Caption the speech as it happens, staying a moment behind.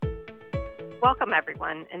Welcome,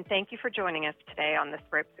 everyone, and thank you for joining us today on the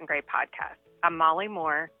Ropes and Gray podcast. I'm Molly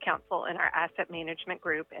Moore, counsel in our asset management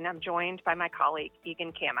group, and I'm joined by my colleague,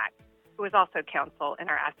 Egan Kamak, who is also counsel in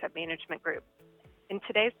our asset management group. In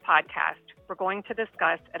today's podcast, we're going to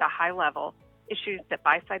discuss at a high level issues that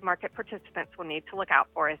buy-side market participants will need to look out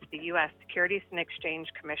for as the U.S. Securities and Exchange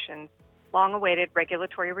Commission's long-awaited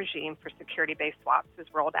regulatory regime for security-based swaps is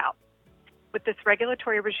rolled out. With this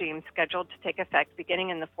regulatory regime scheduled to take effect beginning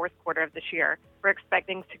in the fourth quarter of this year, we're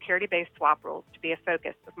expecting security-based swap rules to be a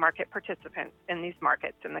focus of market participants in these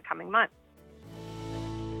markets in the coming months.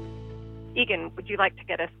 Egan, would you like to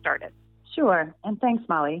get us started? Sure, and thanks,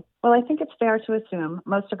 Molly. Well, I think it's fair to assume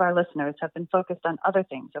most of our listeners have been focused on other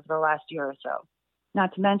things over the last year or so,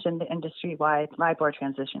 not to mention the industry-wide LIBOR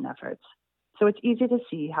transition efforts. So it's easy to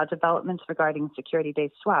see how developments regarding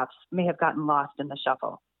security-based swaps may have gotten lost in the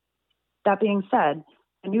shuffle. That being said,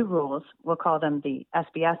 the new rules, we'll call them the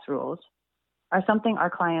SBS rules, are something our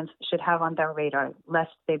clients should have on their radar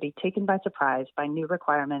lest they be taken by surprise by new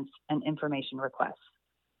requirements and information requests.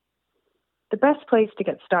 The best place to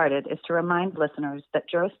get started is to remind listeners that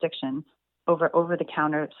jurisdiction over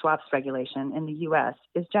over-the-counter swaps regulation in the U.S.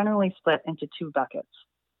 is generally split into two buckets.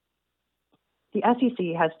 The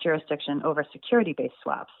SEC has jurisdiction over security-based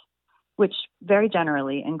swaps, which very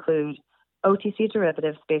generally include OTC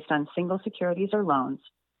derivatives based on single securities or loans,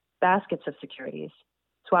 baskets of securities,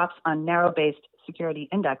 swaps on narrow-based security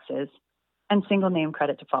indexes, and single-name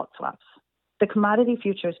credit default swaps. The Commodity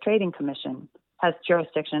Futures Trading Commission has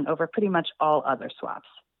jurisdiction over pretty much all other swaps,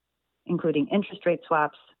 including interest rate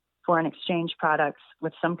swaps, foreign exchange products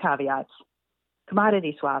with some caveats,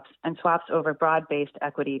 commodity swaps, and swaps over broad-based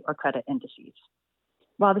equity or credit indices.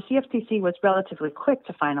 While the CFTC was relatively quick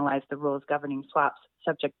to finalize the rules governing swaps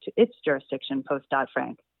subject to its jurisdiction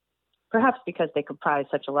post-Dodd-Frank, perhaps because they comprise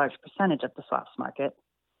such a large percentage of the swaps market,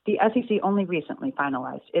 the SEC only recently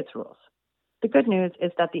finalized its rules. The good news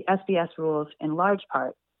is that the SBS rules, in large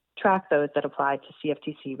part, track those that apply to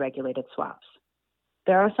CFTC-regulated swaps.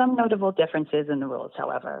 There are some notable differences in the rules,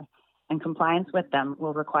 however, and compliance with them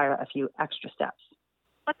will require a few extra steps.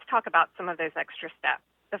 Let's talk about some of those extra steps.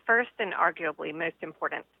 The first and arguably most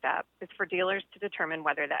important step is for dealers to determine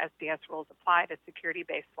whether the SBS rules apply to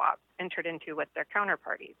security-based swaps entered into with their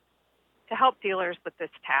counterparties. To help dealers with this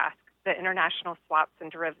task, the International Swaps and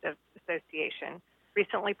Derivatives Association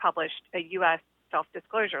recently published a U.S.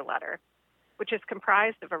 self-disclosure letter, which is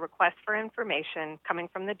comprised of a request for information coming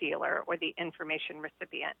from the dealer or the information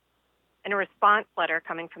recipient, and a response letter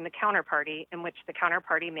coming from the counterparty in which the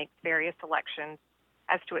counterparty makes various elections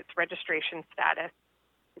as to its registration status,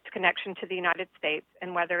 its connection to the United States,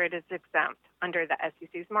 and whether it is exempt under the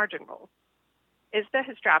SEC's margin rules. ISDA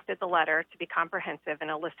has drafted the letter to be comprehensive and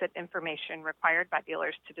elicit information required by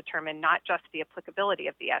dealers to determine not just the applicability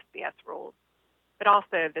of the SBS rules, but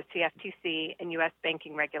also the CFTC and U.S.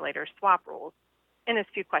 banking regulators' swap rules in as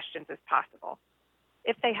few questions as possible.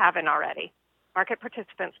 If they haven't already, market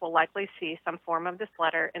participants will likely see some form of this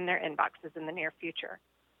letter in their inboxes in the near future.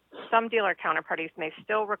 Some dealer counterparties may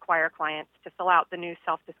still require clients to fill out the new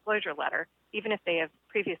self-disclosure letter, even if they have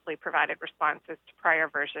previously provided responses to prior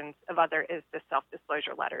versions of other ISDA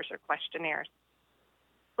self-disclosure letters or questionnaires.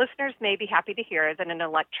 Listeners may be happy to hear that an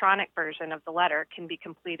electronic version of the letter can be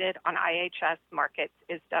completed on IHS Markit's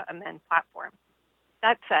ISDA Amend platform.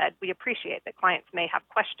 That said, we appreciate that clients may have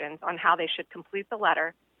questions on how they should complete the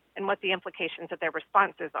letter and what the implications of their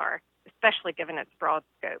responses are, especially given its broad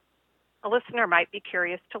scope. A listener might be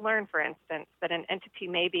curious to learn, for instance, that an entity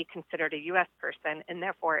may be considered a U.S. person and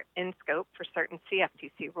therefore in scope for certain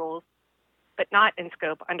CFTC rules, but not in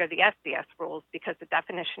scope under the SBS rules because the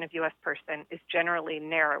definition of U.S. person is generally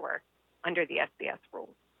narrower under the SBS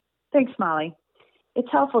rules. Thanks, Molly.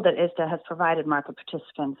 It's helpful that ISDA has provided market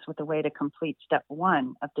participants with a way to complete step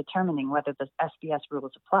one of determining whether the SBS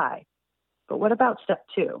rules apply. But what about step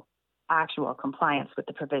two, actual compliance with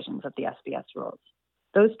the provisions of the SBS rules?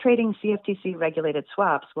 Those trading CFTC-regulated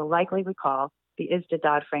swaps will likely recall the ISDA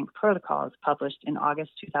Dodd-Frank protocols published in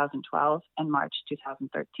August 2012 and March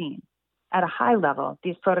 2013. At a high level,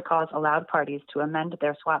 these protocols allowed parties to amend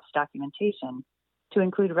their swaps documentation to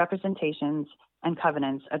include representations and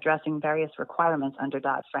covenants addressing various requirements under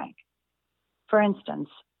Dodd-Frank. For instance,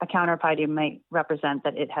 a counterparty might represent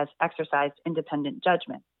that it has exercised independent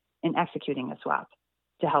judgment in executing a swap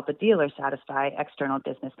to help a dealer satisfy external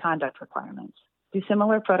business conduct requirements. Do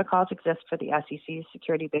similar protocols exist for the SEC's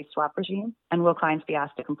security-based swap regime, and will clients be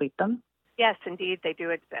asked to complete them? Yes, indeed, they do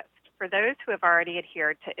exist. For those who have already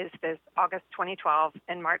adhered to ISDA's August 2012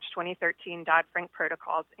 and March 2013 Dodd-Frank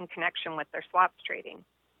protocols in connection with their swaps trading,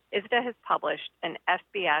 ISDA has published an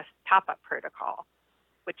SBS top-up protocol,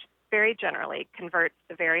 which very generally converts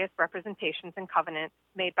the various representations and covenants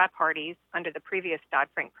made by parties under the previous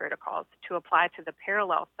Dodd-Frank protocols to apply to the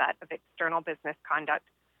parallel set of external business conduct,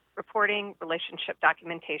 reporting, relationship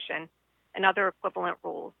documentation, and other equivalent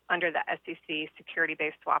rules under the SEC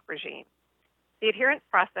security-based swap regime. The adherence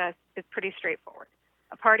process is pretty straightforward.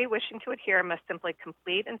 A party wishing to adhere must simply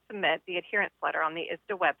complete and submit the adherence letter on the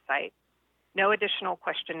ISDA website. No additional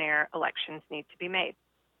questionnaire elections need to be made.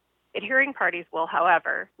 Adhering parties will,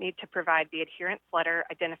 however, need to provide the adherence letter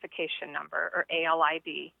identification number, or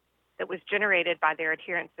ALID, that was generated by their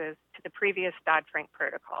adherences to the previous Dodd-Frank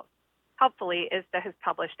protocols. Helpfully, ISDA has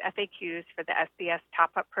published FAQs for the SBS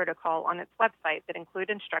top-up protocol on its website that include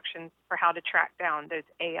instructions for how to track down those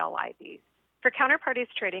ALIDs. For counterparties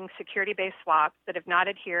trading security-based swaps that have not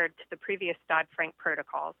adhered to the previous Dodd-Frank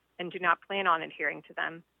protocols and do not plan on adhering to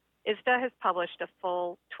them, ISDA has published a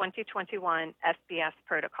full 2021 SBS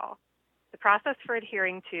protocol. The process for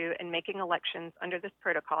adhering to and making elections under this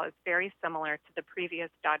protocol is very similar to the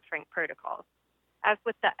previous Dodd-Frank protocols. As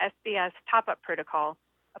with the SBS top-up protocol,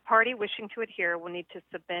 a party wishing to adhere will need to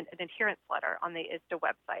submit an adherence letter on the ISDA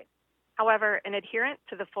website. However, an adherent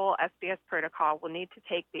to the full SBS protocol will need to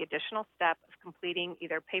take the additional step of completing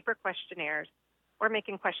either paper questionnaires or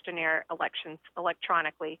making questionnaire elections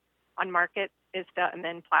electronically on Market's ISDA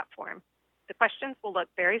Amend platform. The questions will look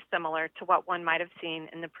very similar to what one might have seen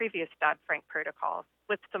in the previous Dodd-Frank protocols,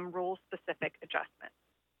 with some rule-specific adjustments.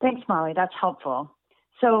 Thanks, Molly. That's helpful.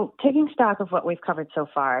 So, taking stock of what we've covered so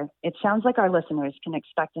far, it sounds like our listeners can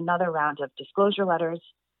expect another round of disclosure letters,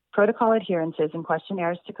 protocol adherences, and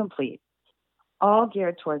questionnaires to complete, all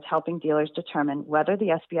geared towards helping dealers determine whether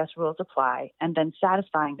the SBS rules apply and then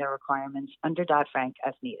satisfying their requirements under Dodd-Frank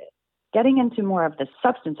as needed. Getting into more of the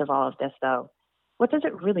substance of all of this, though, what does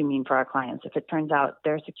it really mean for our clients if it turns out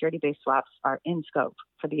their security-based swaps are in scope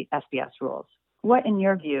for the SBS rules? What, in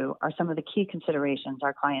your view, are some of the key considerations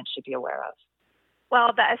our clients should be aware of?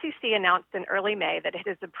 Well, the SEC announced in early May that it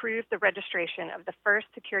has approved the registration of the first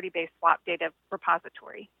security-based swap data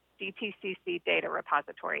repository, DTCC Data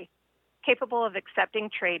Repository, capable of accepting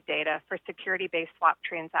trade data for security-based swap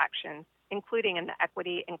transactions, including in the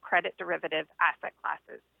equity and credit derivative asset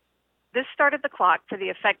classes. This started the clock for the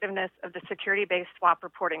effectiveness of the security-based swap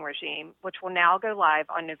reporting regime, which will now go live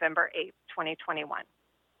on November 8, 2021.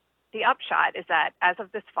 The upshot is that, as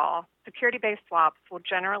of this fall, security-based swaps will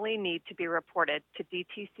generally need to be reported to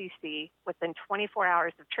DTCC within 24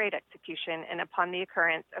 hours of trade execution and upon the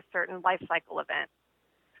occurrence of certain lifecycle events,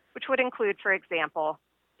 which would include, for example,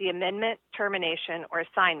 the amendment, termination, or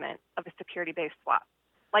assignment of a security-based swap.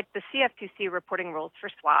 Like the CFTC reporting rules for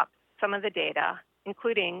swaps, some of the data,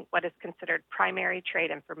 including what is considered primary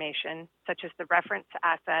trade information, such as the reference to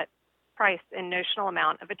asset, price, and notional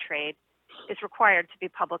amount of a trade, is required to be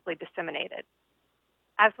publicly disseminated.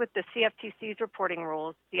 As with the CFTC's reporting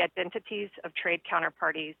rules, the identities of trade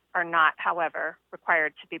counterparties are not, however,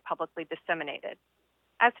 required to be publicly disseminated.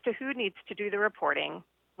 As to who needs to do the reporting,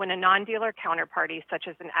 when a non-dealer counterparty, such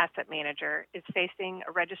as an asset manager, is facing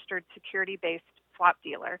a registered security-based swap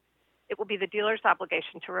dealer, it will be the dealer's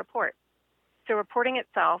obligation to report. So reporting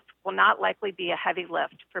itself will not likely be a heavy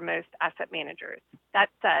lift for most asset managers. That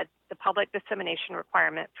said, the public dissemination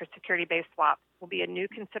requirement for security-based swaps will be a new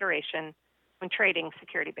consideration when trading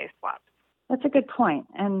security-based swaps. That's a good point.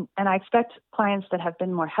 And I expect clients that have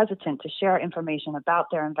been more hesitant to share information about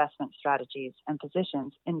their investment strategies and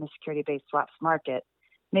positions in the security-based swaps market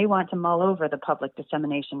may want to mull over the public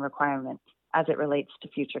dissemination requirement as it relates to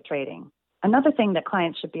future trading. Another thing that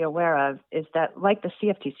clients should be aware of is that, like the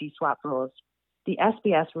CFTC swap rules, the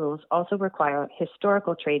SBS rules also require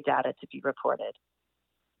historical trade data to be reported,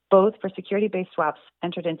 both for security-based swaps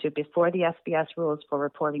entered into before the SBS rules for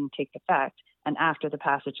reporting take effect and after the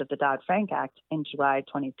passage of the Dodd-Frank Act in July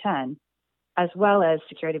 2010, as well as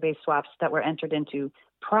security-based swaps that were entered into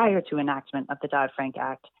prior to enactment of the Dodd-Frank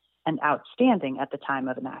Act and outstanding at the time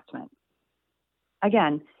of enactment.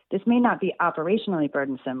 Again, this may not be operationally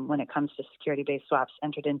burdensome when it comes to security-based swaps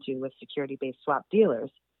entered into with security-based swap dealers,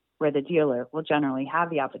 where the dealer will generally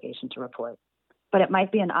have the obligation to report. But it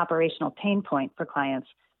might be an operational pain point for clients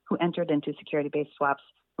who entered into security-based swaps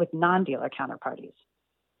with non-dealer counterparties.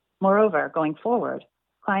 Moreover, going forward,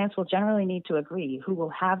 clients will generally need to agree who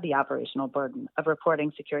will have the operational burden of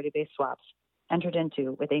reporting security-based swaps entered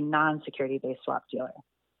into with a non-security-based swap dealer.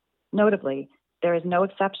 Notably, there is no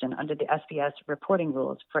exception under the SBS reporting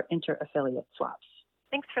rules for inter-affiliate swaps.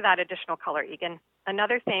 Thanks for that additional color, Egan.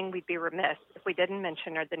 Another thing we'd be remiss if we didn't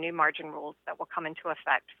mention are the new margin rules that will come into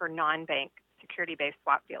effect for non-bank security-based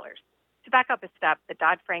swap dealers. To back up a step, the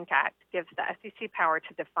Dodd-Frank Act gives the SEC power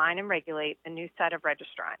to define and regulate a new set of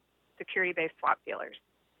registrants, security-based swap dealers.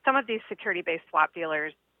 Some of these security-based swap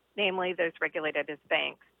dealers, namely those regulated as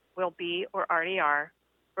banks, will be or already are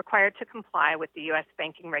required to comply with the U.S.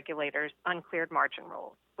 banking regulators' uncleared margin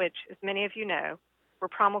rules, which, as many of you know, were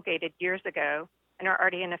promulgated years ago and are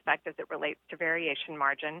already in effect as it relates to variation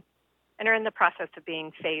margin and are in the process of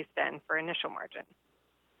being phased in for initial margin.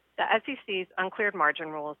 The SEC's uncleared margin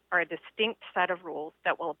rules are a distinct set of rules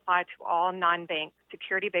that will apply to all non-bank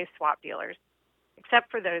security-based swap dealers,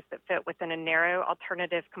 except for those that fit within a narrow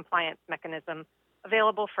alternative compliance mechanism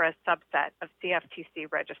available for a subset of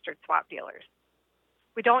CFTC-registered swap dealers.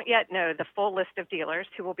 We don't yet know the full list of dealers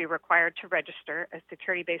who will be required to register as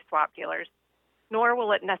security-based swap dealers, nor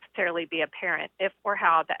will it necessarily be apparent if or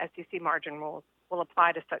how the SEC margin rules will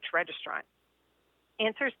apply to such registrants.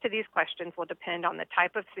 Answers to these questions will depend on the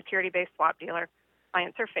type of security-based swap dealer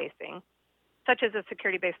clients are facing, such as a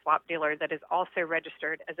security-based swap dealer that is also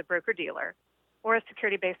registered as a broker-dealer, or a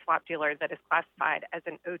security-based swap dealer that is classified as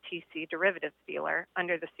an OTC derivatives dealer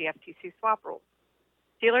under the CFTC swap rules.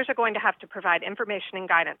 Dealers are going to have to provide information and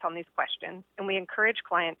guidance on these questions, and we encourage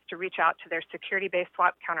clients to reach out to their security-based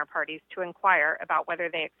swap counterparties to inquire about whether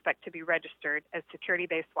they expect to be registered as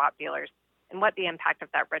security-based swap dealers and what the impact of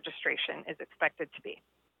that registration is expected to be.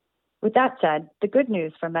 With that said, the good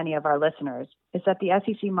news for many of our listeners is that the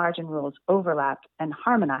SEC margin rules overlap and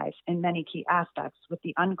harmonize in many key aspects with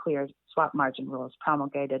the uncleared swap margin rules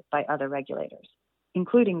promulgated by other regulators,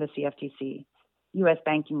 including the CFTC, U.S.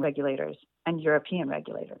 banking regulators, and European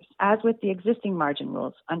regulators. As with the existing margin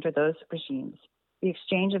rules under those regimes, the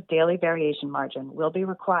exchange of daily variation margin will be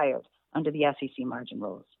required under the SEC margin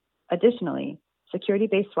rules. Additionally,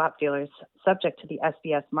 security-based swap dealers subject to the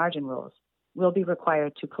SBS margin rules will be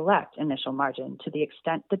required to collect initial margin to the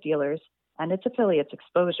extent the dealers and its affiliates'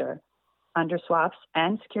 exposure under swaps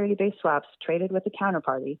and security-based swaps traded with the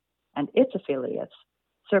counterparty and its affiliates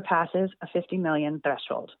surpasses a 50 million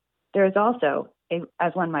threshold. There is also,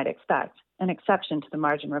 as one might expect, an exception to the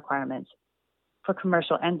margin requirements for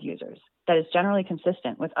commercial end users that is generally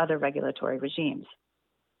consistent with other regulatory regimes.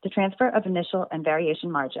 The transfer of initial and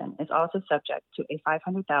variation margin is also subject to a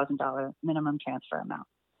 $500,000 minimum transfer amount.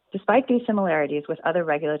 Despite these similarities with other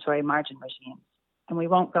regulatory margin regimes, and we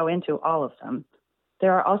won't go into all of them,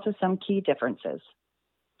 there are also some key differences.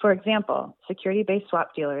 For example, security-based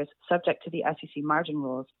swap dealers subject to the SEC margin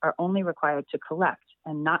rules are only required to collect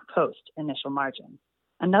and not post initial margin.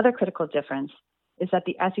 Another critical difference is that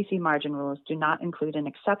the SEC margin rules do not include an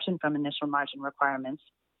exception from initial margin requirements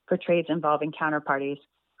for trades involving counterparties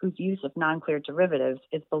whose use of non-cleared derivatives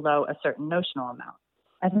is below a certain notional amount.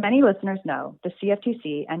 As many listeners know, the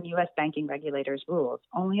CFTC and U.S. banking regulators' rules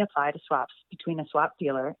only apply to swaps between a swap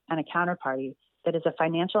dealer and a counterparty that is a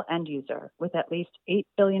financial end user with at least $8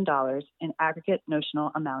 billion in aggregate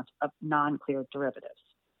notional amount of non-cleared derivatives.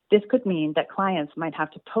 This could mean that clients might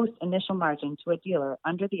have to post initial margin to a dealer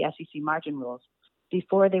under the SEC margin rules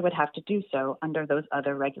before they would have to do so under those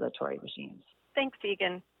other regulatory regimes. Thanks,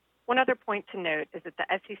 Egan. One other point to note is that the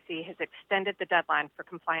SEC has extended the deadline for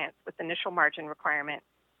compliance with initial margin requirement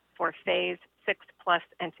for Phase 6+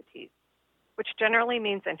 entities, which generally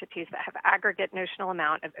means entities that have aggregate notional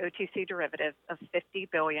amount of OTC derivatives of $50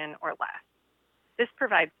 billion or less. This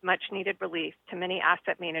provides much-needed relief to many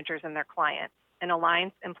asset managers and their clients and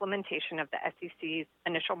aligns implementation of the SEC's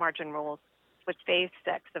initial margin rules with Phase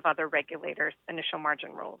 6 of other regulators' initial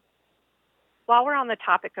margin rules. While we're on the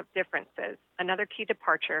topic of differences, another key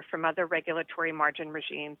departure from other regulatory margin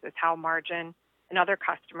regimes is how margin and other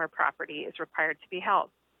customer property is required to be held.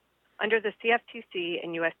 Under the CFTC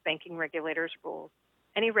and U.S. banking regulators' rules,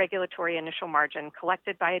 any regulatory initial margin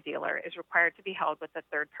collected by a dealer is required to be held with a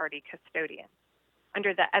third-party custodian.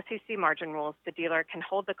 Under the SEC margin rules, the dealer can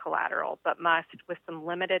hold the collateral, but must, with some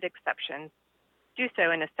limited exceptions, do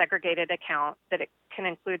so in a segregated account that it can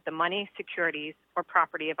include the money, securities, or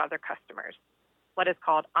property of other customers, what is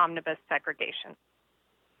called omnibus segregation.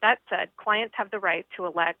 That said, clients have the right to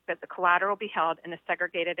elect that the collateral be held in a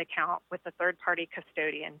segregated account with a third-party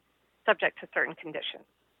custodian, subject to certain conditions.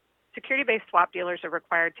 Security-based swap dealers are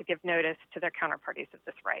required to give notice to their counterparties of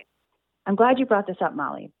this right. I'm glad you brought this up,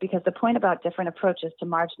 Molly, because the point about different approaches to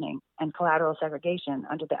margining and collateral segregation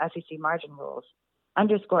under the SEC margin rules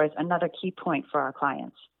underscores another key point for our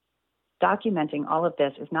clients. Documenting all of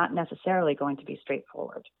this is not necessarily going to be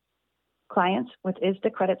straightforward. Clients with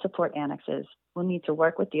ISDA credit support annexes will need to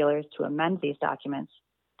work with dealers to amend these documents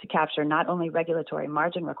to capture not only regulatory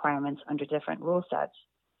margin requirements under different rule sets,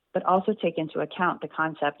 but also take into account the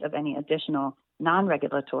concept of any additional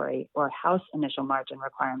non-regulatory or house initial margin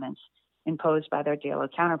requirements imposed by their dealer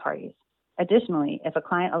counterparties. Additionally, if a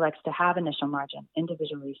client elects to have initial margin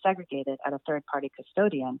individually segregated at a third-party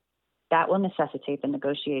custodian, That will necessitate the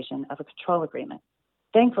negotiation of a control agreement.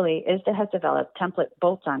 Thankfully, ISDA has developed template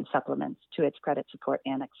bolt-on supplements to its credit support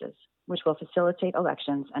annexes, which will facilitate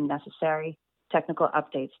elections and necessary technical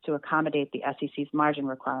updates to accommodate the SEC's margin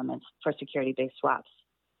requirements for security-based swaps.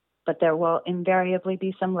 But there will invariably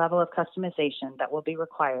be some level of customization that will be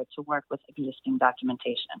required to work with existing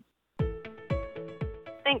documentation.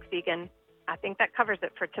 Thanks, Egan. I think that covers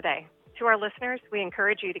it for today. To our listeners, we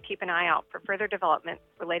encourage you to keep an eye out for further developments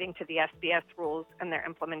relating to the SBS rules and their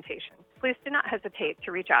implementation. Please do not hesitate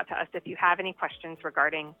to reach out to us if you have any questions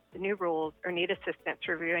regarding the new rules or need assistance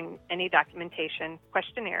reviewing any documentation,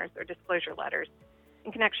 questionnaires, or disclosure letters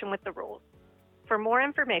in connection with the rules. For more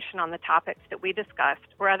information on the topics that we discussed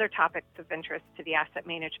or other topics of interest to the asset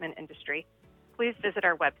management industry, please visit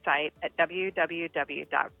our website at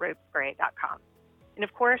www.ropesgray.com. And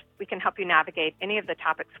of course, we can help you navigate any of the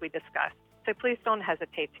topics we discussed, so please don't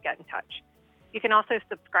hesitate to get in touch. You can also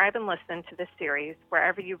subscribe and listen to this series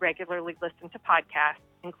wherever you regularly listen to podcasts,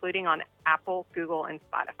 including on Apple, Google, and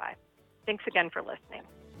Spotify. Thanks again for listening.